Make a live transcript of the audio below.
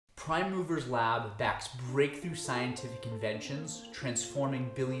Prime Movers Lab backs breakthrough scientific inventions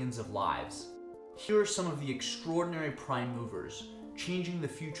transforming billions of lives. Here are some of the extraordinary prime movers changing the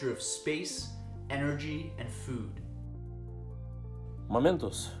future of space, energy, and food.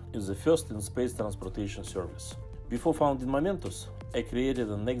 Momentus is the first in space transportation service. Before founding Momentus, I created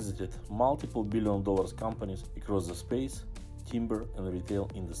and exited multiple billion-dollar companies across the space, timber, and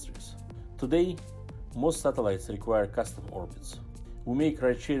retail industries. Today, most satellites require custom orbits. We make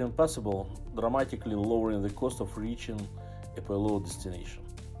ride-sharing possible, dramatically lowering the cost of reaching a payload destination.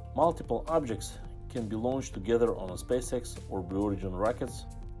 Multiple objects can be launched together on a SpaceX or Blue Origin rockets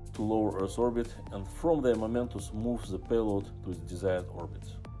to low Earth orbit, and from there Momentus moves the payload to its desired orbit.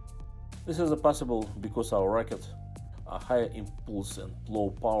 This is possible because our rockets are high impulse and low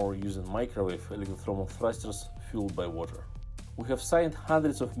power using microwave electrothermal thrusters fueled by water. We have signed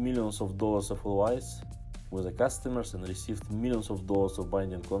hundreds of millions of dollars of LOIs with the customers and received millions of dollars of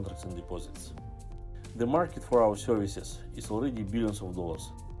binding contracts and deposits. The market for our services is already billions of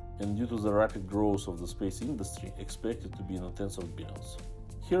dollars, and due to the rapid growth of the space industry, expected to be in the tens of billions.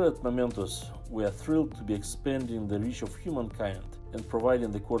 Here at Momentus, we are thrilled to be expanding the reach of humankind and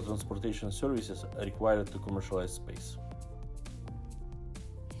providing the core transportation services required to commercialize space.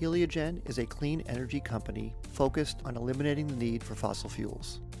 Heliogen is a clean energy company focused on eliminating the need for fossil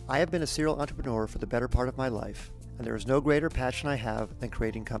fuels. I have been a serial entrepreneur for the better part of my life, and there is no greater passion I have than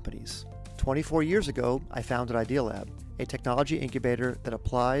creating companies. 24 years ago, I founded Idealab, a technology incubator that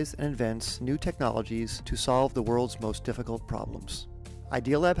applies and invents new technologies to solve the world's most difficult problems.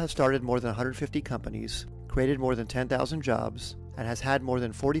 Idealab has started more than 150 companies, created more than 10,000 jobs, and has had more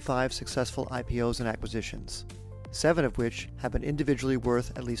than 45 successful IPOs and acquisitions, 7 of which have been individually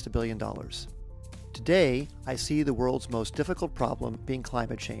worth at least $1 billion. Today, I see the world's most difficult problem being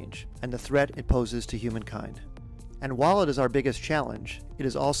climate change and the threat it poses to humankind. And while it is our biggest challenge, it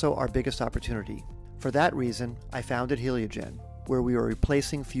is also our biggest opportunity. For that reason, I founded Heliogen, where we are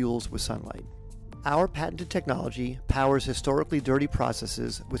replacing fuels with sunlight. Our patented technology powers historically dirty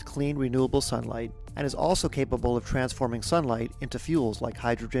processes with clean, renewable sunlight and is also capable of transforming sunlight into fuels like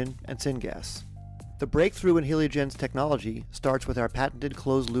hydrogen and syngas. The breakthrough in Heliogen's technology starts with our patented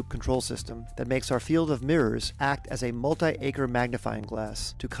closed-loop control system that makes our field of mirrors act as a multi-acre magnifying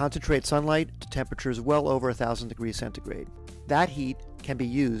glass to concentrate sunlight to temperatures well over 1,000 degrees centigrade. That heat can be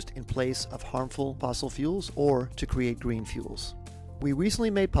used in place of harmful fossil fuels or to create green fuels. We recently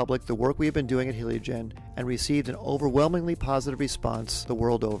made public the work we have been doing at Heliogen and received an overwhelmingly positive response the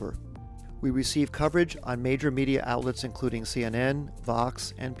world over. We received coverage on major media outlets including CNN,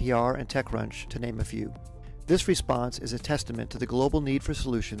 Vox, NPR, and TechCrunch, to name a few. This response is a testament to the global need for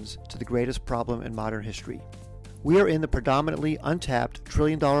solutions to the greatest problem in modern history. We are in the predominantly untapped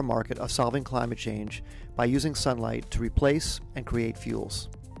trillion-dollar market of solving climate change by using sunlight to replace and create fuels.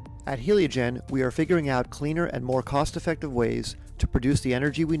 At Heliogen, we are figuring out cleaner and more cost-effective ways to produce the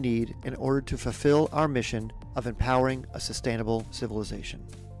energy we need in order to fulfill our mission of empowering a sustainable civilization.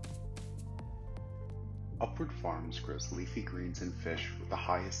 Upward Farms grows leafy greens and fish with the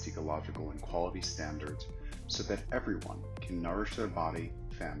highest ecological and quality standards so that everyone can nourish their body,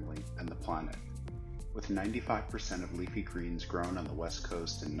 family, and the planet. With 95% of leafy greens grown on the West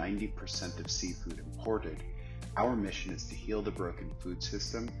Coast and 90% of seafood imported, our mission is to heal the broken food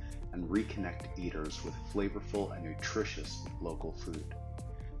system and reconnect eaters with flavorful and nutritious local food.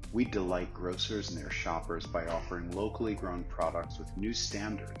 We delight grocers and their shoppers by offering locally grown products with new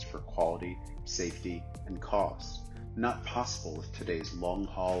standards for quality, safety, and cost, not possible with today's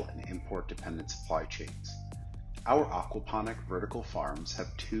long-haul and import-dependent supply chains. Our aquaponic vertical farms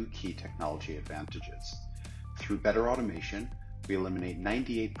have 2 key technology advantages. Through better automation, we eliminate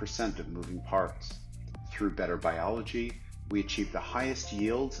 98% of moving parts. Through better biology, we achieve the highest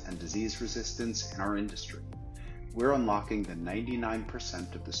yields and disease resistance in our industry. We're unlocking the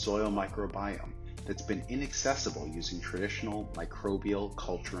 99% of the soil microbiome that's been inaccessible using traditional microbial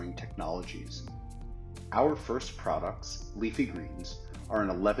culturing technologies. Our first products, leafy greens, are an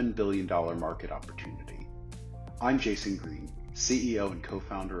 $11 billion market opportunity. I'm Jason Green, CEO and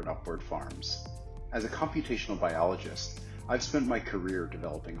co-founder at Upward Farms. As a computational biologist, I've spent my career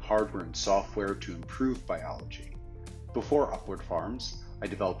developing hardware and software to improve biology. Before Upward Farms, I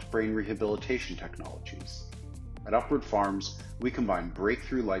developed brain rehabilitation technologies. At Upward Farms, we combine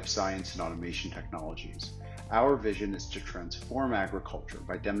breakthrough life science and automation technologies. Our vision is to transform agriculture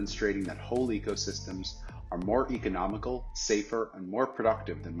by demonstrating that whole ecosystems are more economical, safer, and more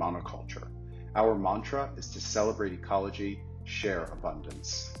productive than monoculture. Our mantra is to celebrate ecology, share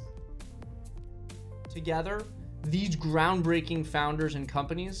abundance. Together, these groundbreaking founders and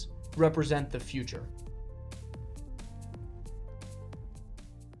companies represent the future.